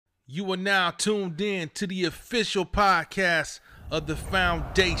You are now tuned in to the official podcast of the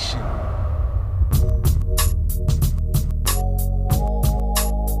Foundation.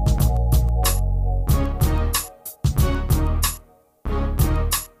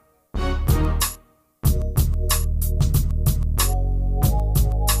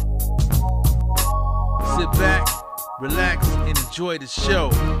 Sit back, relax, and enjoy the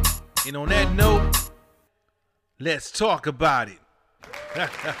show. And on that note, let's talk about it.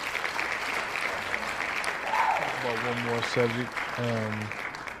 About one more subject.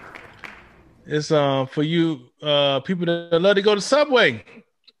 It's for you people that love to go to Subway.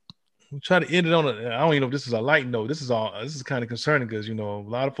 We try to end it on I don't even know if this is a light note. This is kind of concerning because a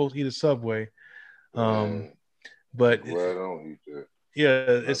lot of folks eat at Subway. But I don't eat that.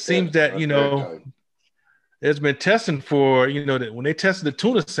 Yeah, it seems that there's been testing for that when they tested the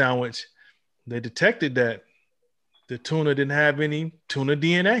tuna sandwich, they detected that the tuna didn't have any tuna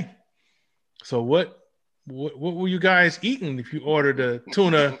DNA. So what were you guys eating if you ordered a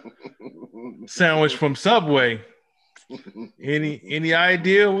tuna sandwich from Subway? Any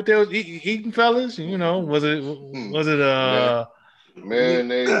idea what they was eating, fellas? Was it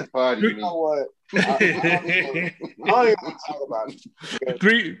mayonnaise potty meat? You know what? I don't even want to talk about it.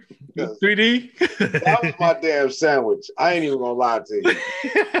 3D? That was my damn sandwich. I ain't even gonna lie to you.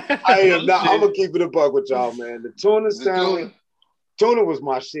 I'm gonna keep it a buck with y'all, man. The tuna sandwich, tuna was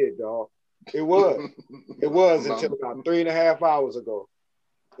my shit, dog. It was until about 3.5 hours ago.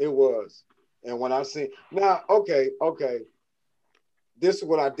 It was. And when I see now, okay. This is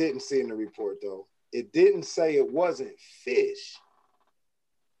what I didn't see in the report, though. It didn't say it wasn't fish.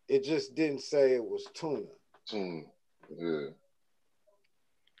 It just didn't say it was tuna. Yeah.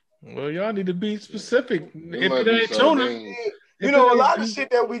 Well, y'all need to be specific. If it ain't tuna. A lot of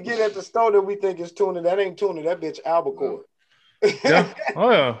shit that we get at the store that we think is tuna, that ain't tuna. That bitch albacore. Yeah.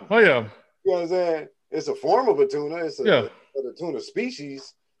 Oh yeah. You know what I'm saying? It's a form of a tuna. It's a tuna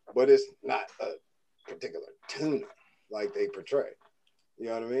species, but it's not a particular tuna like they portray. You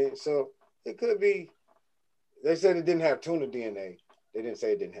know what I mean? So it could be. They said it didn't have tuna DNA. They didn't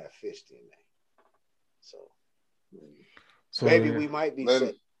say it didn't have fish DNA. So maybe we might be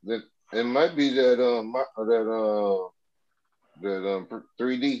safe. It might be that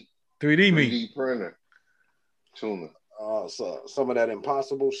 3D meat printer tuna. So some of that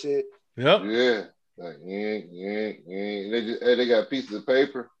impossible shit. Yep. Yeah. Like, They got pieces of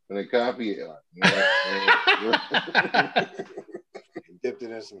paper and they copy it. Dipped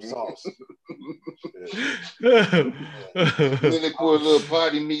it in some sauce. Then they put a little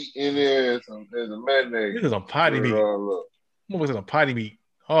potty meat in there and some mayonnaise. This is some potty meat. What was it? Some potty meat.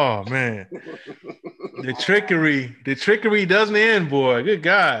 Oh man. The trickery doesn't end, boy. Good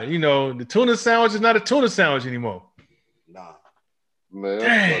God. The tuna sandwich is not a tuna sandwich anymore. Nah. Man,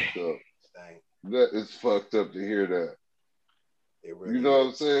 that's fucked up. That is fucked up to hear that. It really what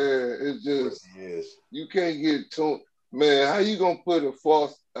I'm saying? It's just really you can't get tuna. Man, how you gonna put a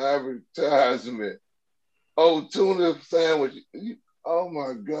false advertisement? Oh, tuna sandwich. Oh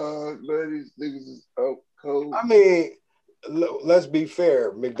my God, man, these niggas is out cold. I mean, let's be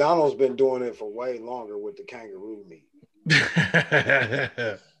fair. McDonald's been doing it for way longer with the kangaroo meat.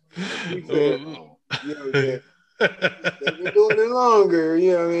 They've been doing it longer,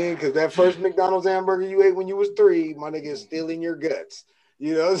 you know what I mean? Because that first McDonald's hamburger you ate when you was 3, my nigga is still in your guts.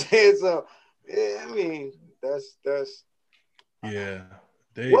 You know what I'm saying? So, yeah, I mean, that's yeah.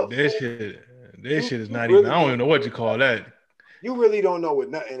 That shit is not even. I don't even know what you call that. You really don't know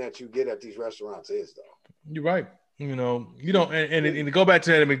what nothing that you get at these restaurants is, though. You're right. You don't, and to go back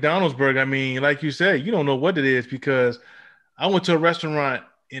to that McDonald's burger, I mean, like you said, you don't know what it is because I went to a restaurant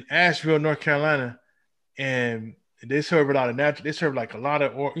in Asheville, North Carolina, and they serve a lot of natural. They serve like a lot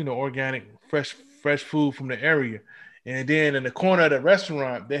of organic, fresh food from the area. And then in the corner of the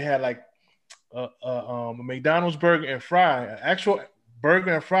restaurant, they had like a McDonald's burger and fry, an actual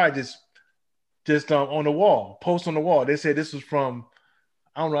burger and fry, just on the wall, post on the wall. They said this was from,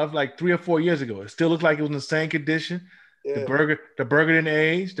 I don't know, like 3 or 4 years ago. It still looked like it was in the same condition. Yeah. The burger didn't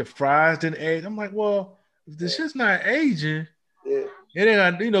age, the fries didn't age. I'm like, well, if this shit's not aging, it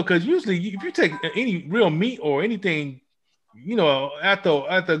ain't, because usually if you take any real meat or anything, after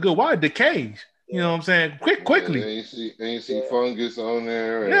a good while, it decays. You know what I'm saying? Quickly. Ain't see fungus on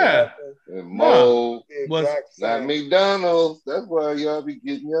there. And No. mold. Exactly. Not McDonald's. That's why y'all be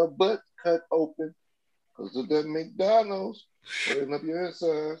getting your butt cut open because of that McDonald's. Putting up your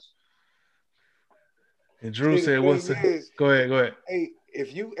insides. And Drew said, Go ahead. Hey,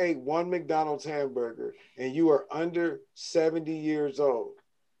 if you ate one McDonald's hamburger and you are under 70 years old,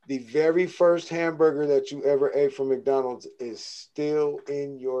 The very first hamburger that you ever ate from McDonald's is still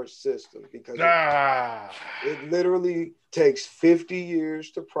in your system because it literally takes 50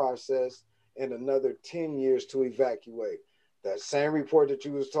 years to process and another 10 years to evacuate. That same report that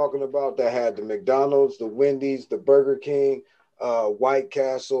you was talking about that had the McDonald's, the Wendy's, the Burger King, White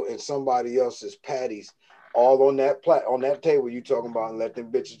Castle, and somebody else's patties, all on that table you talking about, and let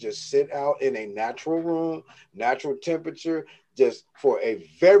them bitches just sit out in a natural room, natural temperature, just for a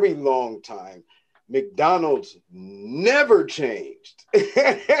very long time. McDonald's never changed.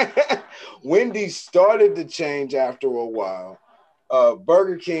 Wendy's started to change after a while.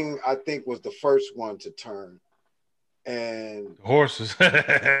 Burger King, I think, was the first one to turn. And horses.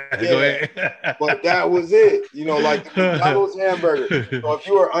 Yeah, but that was it. You know, like the McDonald's hamburger. So if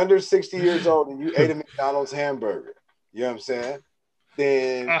you were under 60 years old and you ate a McDonald's hamburger, you know what I'm saying?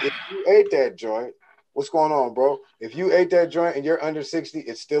 Then if you ate that joint, what's going on, bro? If you ate that joint and you're under 60,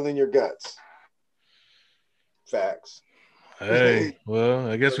 it's still in your guts. Facts. Hey, well,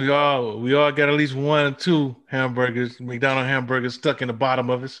 I guess we all got at least 1 or 2 hamburgers, McDonald's hamburgers stuck in the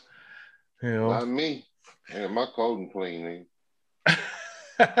bottom of us. You know. Not me. Man, my clothing clean,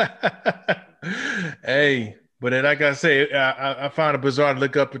 Hey, but then, like I say, I found it bizarre to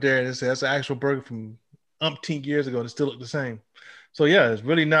look up there and it says that's an actual burger from umpteen years ago and it still look the same. So yeah, it's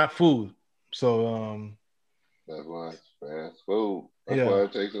really not food. So that's why it's fast food. That's why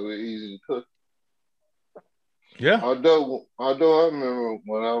it takes a little easy to cook. Yeah. Although I remember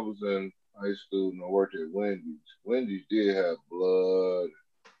when I was in high school and I worked at Wendy's. Wendy's did have blood.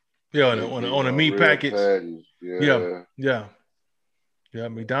 Yeah, on a meat package. Yeah.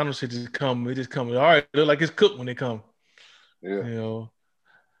 McDonald's should just come. It just come. All right, look like it's cooked when they come. Yeah. You know.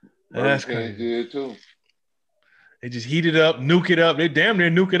 That's crazy. Did too. They just heat it up, nuke it up. They damn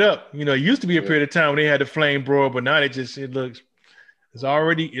near nuke it up. You know, it used to be a period of time when they had the flame broil, but now it look like it's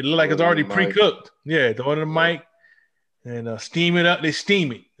already pre-cooked. Yeah, throw it in the mic and steam it up. They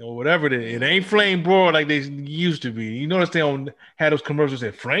steam it or whatever it is. It ain't flame broiled like they used to be. You notice they don't have those commercials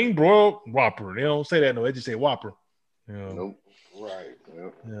that flame broiled Whopper. They don't say that. No, they just say Whopper. You know? Nope. Right.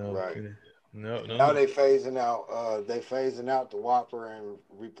 Yep. You know, right. No. Now they phasing out the Whopper and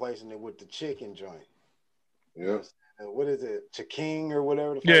replacing it with the chicken joint. Yep. What is it? Chicken or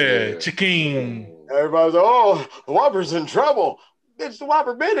whatever the fuck. Yeah, chicken. Everybody's like, oh, the Whopper's in trouble. Bitch, the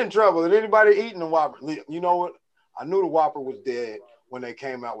Whopper been in trouble. And anybody eating the Whopper, you know what? I knew the Whopper was dead when they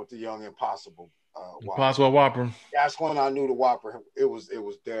came out with the Young Impossible Whopper. Impossible Whopper. That's when I knew the Whopper. It was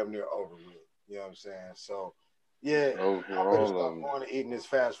damn near over with. You know what I'm saying? So yeah, I'm gonna start going and eating this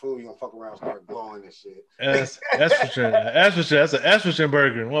fast food. You gonna fuck around and start glowing and shit. That's for sure. That's for sure. That's an estrogen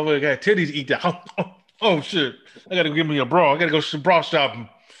burger. Motherfucker got titties eat that. Oh shit! I gotta give me a bra. I gotta go bra shopping.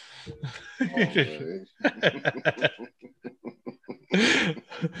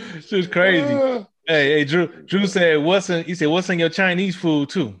 Shit's crazy. Hey, Drew said, what's in your Chinese food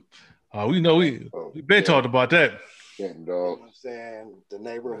too? We know we've been talked about that. Dog. You know what I'm saying? The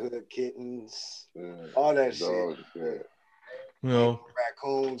neighborhood kittens, all that shit. Yeah. You know,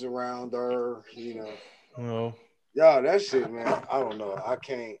 raccoons around her, you know. You Yeah, that shit, man. I don't know. I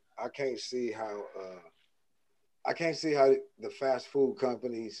can't see how the fast food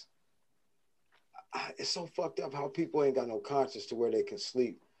companies, it's so fucked up how people ain't got no conscience to where they can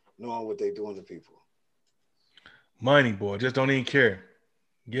sleep knowing what they doing to people. money, boy, just don't even care.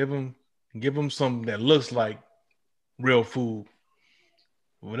 Give them something that looks like real food.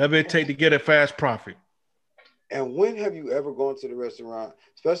 Whatever it take to get a fast profit. And when have you ever gone to the restaurant,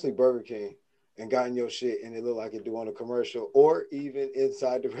 especially Burger King, and gotten your shit and it look like it do on a commercial or even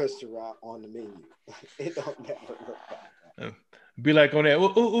inside the restaurant on the menu? It don't never look like that. Be like on that.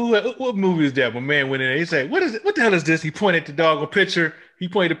 What movie is that? When man went in there, he said, "What is it? What the hell is this?" He pointed the dog a picture. He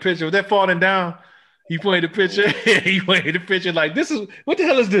pointed the picture. Was that falling down? He pointed the picture. He pointed the picture like, "This is what the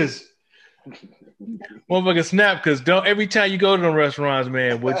hell is this?" Motherfucker snap, because every time you go to the restaurants,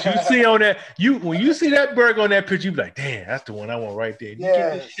 man, what you see on that, when you see that burger on that picture, you be like, "Damn, that's the one I want right there." You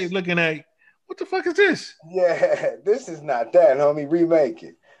get this shit looking at, what the fuck is this? Yeah, this is not that, homie. Remake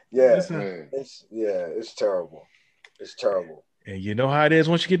it. Yeah, it's terrible. It's terrible. And you know how it is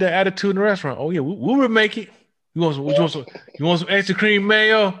once you get that attitude in the restaurant. Oh yeah, we'll remake it. You want some extra cream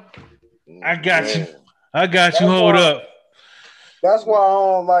mayo? I got you. I got you. Hold up. That's why I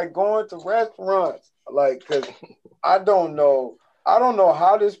don't like going to restaurants. Like, cause I don't know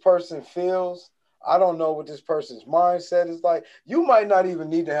how this person feels. I don't know what this person's mindset is like. You might not even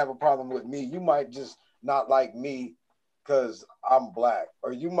need to have a problem with me. You might just not like me because I'm black,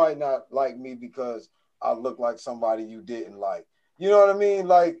 or you might not like me because I look like somebody you didn't like. You know what I mean?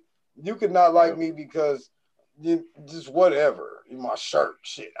 Like, you could not like me because you just whatever. my shirt,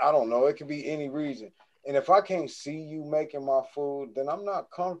 shit. I don't know. It could be any reason. And if I can't see you making my food, then I'm not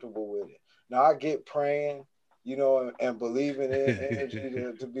comfortable with it. Now I get praying, you know, and believing in energy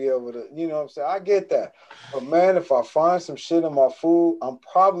to be able to, you know what I'm saying? I get that. But man, if I find some shit in my food, I'm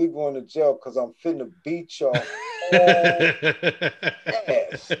probably going to jail because I'm finna beat y'all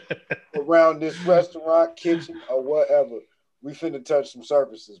ass around this restaurant, kitchen, or whatever. We finna touch some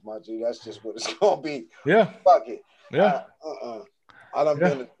surfaces, my G. That's just what it's gonna be. Yeah. Fuck it. Yeah. I done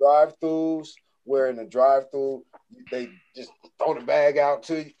been to drive-thrus where in the drive-thru they just throw the bag out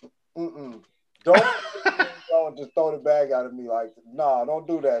to you. Don't just throw the bag out of me like, nah, don't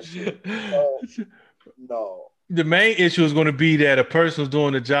do that shit. No. The main issue is going to be that a person's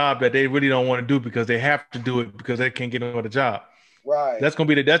doing a job that they really don't want to do because they have to do it because they can't get another job. Right. That's going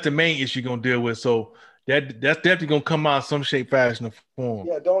to be that's the main issue you're going to deal with. So that's definitely going to come out in some shape, fashion, or form.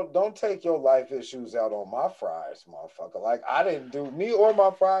 Yeah, don't take your life issues out on my fries, motherfucker. Like me or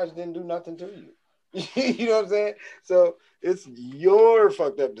my fries didn't do nothing to you. You know what I'm saying? So it's your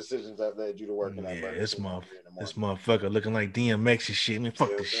fucked up decisions that led you to work in that. Yeah, this motherfucker looking like DMX and shit. Man,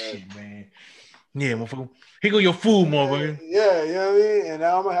 fuck this shit, man. Yeah, motherfucker. Here go your food, motherfucker. Yeah, you know what I mean? And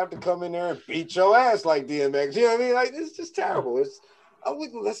now I'm gonna have to come in there and beat your ass like DMX. You know what I mean? Like, it's just terrible.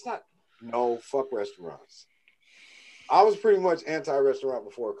 Fuck restaurants. I was pretty much anti-restaurant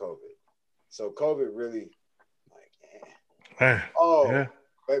before COVID. So COVID really,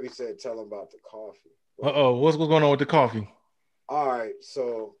 baby said tell him about the coffee. What's going on with the coffee? All right,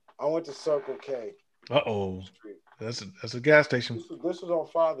 so I went to Circle K. That's a gas station. This was on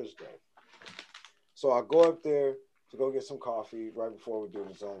Father's Day. So I go up there to go get some coffee right before we do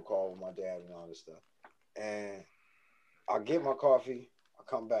the Zoom call with my dad and all this stuff. And I get my coffee, I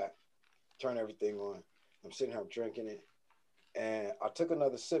come back, turn everything on. I'm sitting here drinking it. And I took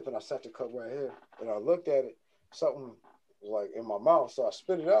another sip and I sat the cup right here. And I looked at it, something was like in my mouth, so I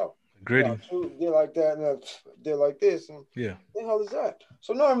spit it out. Gritty. Did like that, and I did like this. And yeah. What the hell is that?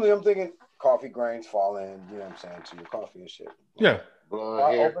 So normally I'm thinking coffee grains falling, you know what I'm saying, to your coffee and shit. Yeah.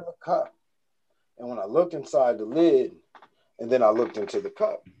 I opened the cup. And when I looked inside the lid, and then I looked into the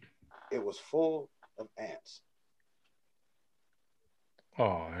cup, it was full of ants.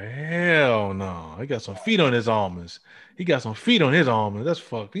 Oh, hell no. He got some feet on his almonds. That's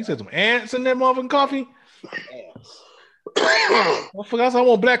fucked. He said some ants in that motherfucking coffee? Ants. Motherfucker, I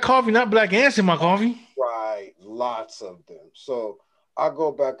want black coffee, not black ants in my coffee. Right. Lots of them. So I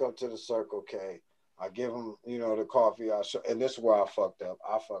go back up to the Circle K. I give him, the coffee. And this is where I fucked up.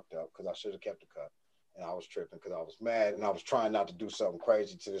 I fucked up because I should have kept the cup. And I was tripping because I was mad and I was trying not to do something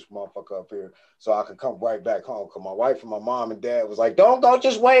crazy to this motherfucker up here so I could come right back home. Because my wife and my mom and dad was like, don't go,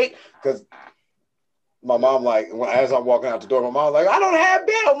 just wait. Because my mom, like, as I'm walking out the door, my mom was like, I don't have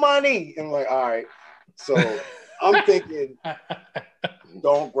bail money. And I'm like, all right. So I'm thinking,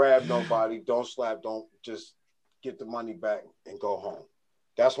 don't grab nobody, don't slap, don't just get the money back and go home.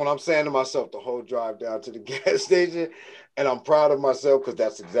 That's what I'm saying to myself the whole drive down to the gas station. And I'm proud of myself because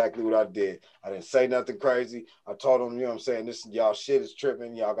that's exactly what I did. I didn't say nothing crazy. I told them, you know what I'm saying, this y'all shit is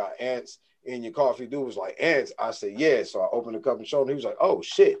tripping. Y'all got ants in your coffee. Dude was like, ants? I said, yeah. So I opened the cup and showed him. He was like, oh,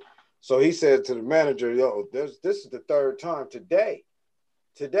 shit. So he said to the manager, yo, this is the third time today.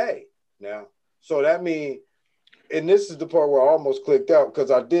 Now, so that means, and this is the part where I almost clicked out because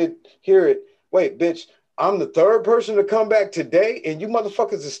I did hear it. Wait, bitch. I'm the third person to come back today, and you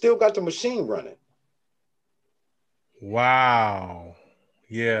motherfuckers have still got the machine running. Wow.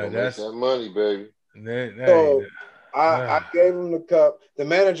 Yeah, that's that money, baby. I gave him the cup. The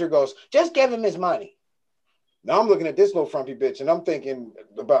manager goes, just give him his money. Now I'm looking at this little frumpy bitch, and I'm thinking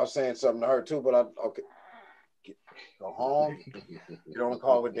about saying something to her too, but go home, get on the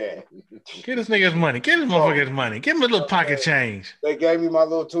call with dad. Get this nigga his money. Get this motherfucker his money. Give him a little pocket change. They gave me my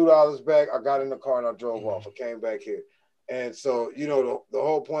little $2 back. I got in the car and I drove off. I came back here. And so, the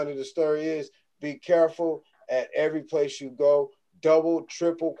whole point of the story is be careful at every place you go. Double,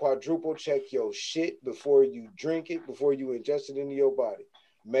 triple, quadruple check your shit before you drink it, before you ingest it into your body.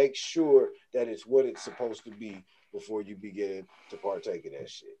 Make sure that it's what it's supposed to be before you begin to partake of that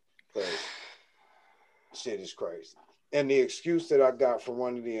shit. Because shit is crazy. And the excuse that I got from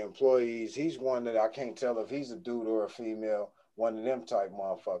one of the employees, he's one that I can't tell if he's a dude or a female, one of them type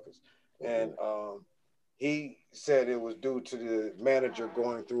motherfuckers. And he said it was due to the manager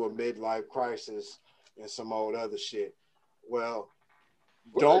going through a midlife crisis and some old other shit. Well,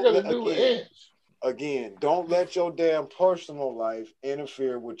 don't let your damn personal life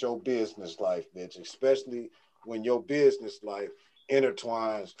interfere with your business life, bitch, especially when your business life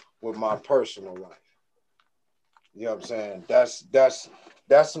intertwines with my personal life. You know what I'm saying?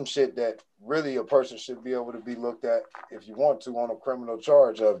 That's some shit that really a person should be able to be looked at if you want to on a criminal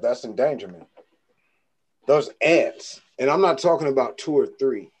charge of that's endangerment. Those ants, and I'm not talking about 2 or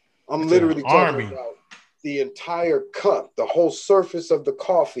 3. I'm literally talking about the entire cup, the whole surface of the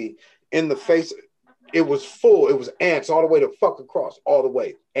coffee in the face. It was full. It was ants all the way to fuck across, all the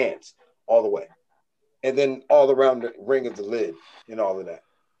way. Ants all the way. And then all around the ring of the lid and all of that.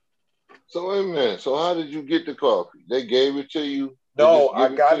 So wait a minute. So how did you get the coffee? They gave it to you? No,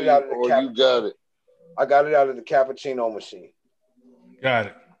 I got it out of the cappuccino. Or you got it? I got it out of the cappuccino machine. Got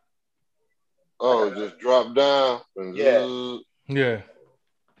it. Oh, just drop down. Yeah.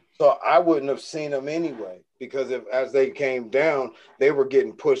 So I wouldn't have seen them anyway, because as they came down, they were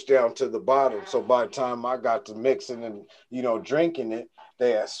getting pushed down to the bottom. So by the time I got to mixing and, you know, drinking it,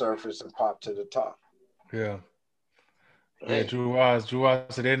 they had surfaced and popped to the top. Yeah. Yeah, Drew Wise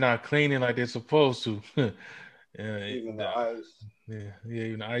said they're not cleaning like they're supposed to. Even the ice. Yeah,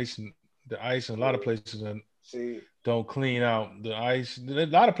 even the ice and a lot of places don't clean out the ice. A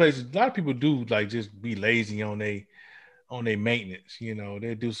lot of people do like just be lazy on their maintenance. You know,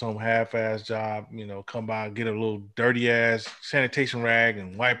 they do some half-ass job, you know, come by, get a little dirty ass sanitation rag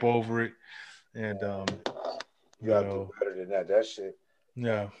and wipe over it. And you gotta do better than that. That shit.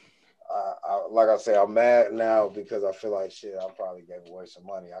 Yeah. Like I say, I'm mad now because I feel like shit. I probably gave away some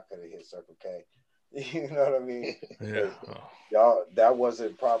money. I could have hit Circle K. You know what I mean? Yeah. Y'all, that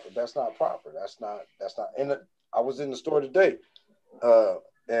wasn't proper. That's not proper. That's not. And I was in the store today,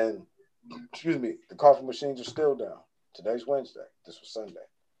 and excuse me, the coffee machines are still down. Today's Wednesday. This was Sunday.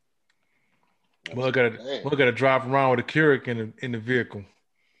 Well, I gotta drive around with a Keurig in the vehicle.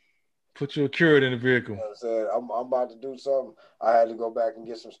 Put your Keurig in the vehicle. You know what I'm saying? I'm about to do something. I had to go back and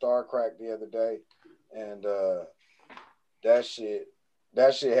get some Star Crack the other day, and that shit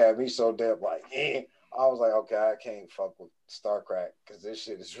had me so damn like, I was like, okay, I can't fuck with Star Crack because this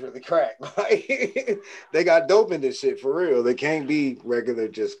shit is really crack. Like, they got dope in this shit for real. They can't be regular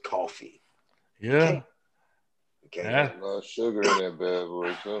just coffee. Yeah. A lot of sugar in that bad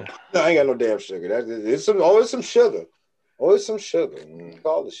boy too. No, I ain't got no damn sugar. It's some sugar. Always some sugar.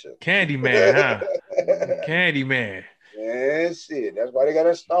 Call the sugar. Candy man, huh? Candy man. Man, shit. That's why they got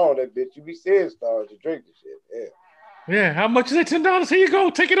that Star. That bitch. You be saying Star to drink the shit. Yeah. Yeah. How much is it? $10. Here you go.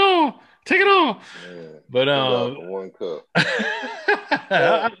 Take it all. Take it all. Yeah. But for 1 cup.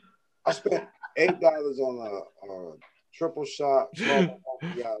 I spent $8 on a triple shot.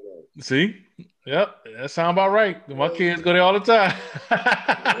 See? Yep, that sound about right. My kids go there all the time.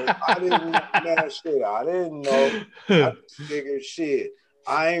 I didn't know. I figured shit.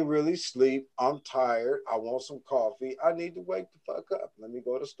 I ain't really sleep. I'm tired. I want some coffee. I need to wake the fuck up. Let me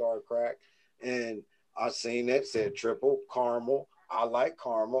go to Star Crack. And I seen that said triple caramel. I like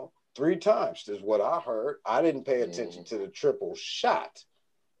caramel 3 times is what I heard. I didn't pay attention to the triple shot.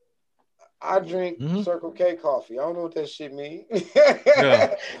 I drink Circle K coffee. I don't know what that shit mean.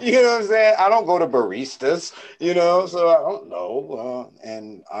 Yeah. You know what I'm saying? I don't go to baristas, you know, so I don't know.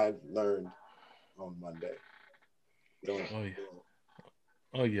 And I learned on Monday.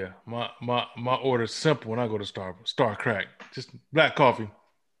 Oh yeah. My order's simple when I go to Star Crack. Just black coffee,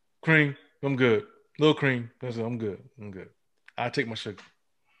 cream. I'm good. Little cream. That's it. I'm good. I take my sugar.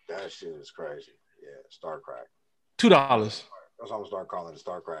 That shit is crazy. Yeah, Star Crack. $2. That's what I'm gonna start calling it,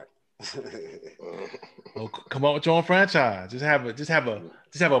 Star Crack. Oh, come on with your own franchise. Just have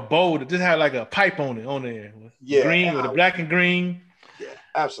a bowl. Just have like a pipe on there. Yeah, green with the black and green. Yeah,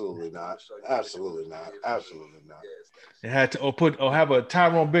 absolutely not. It had to have a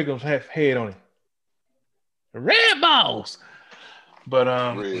Tyrone Bigum's head on it. Red balls. But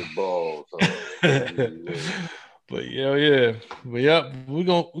red balls. But yeah. But yep, we're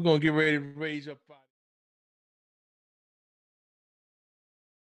gonna get ready to raise up.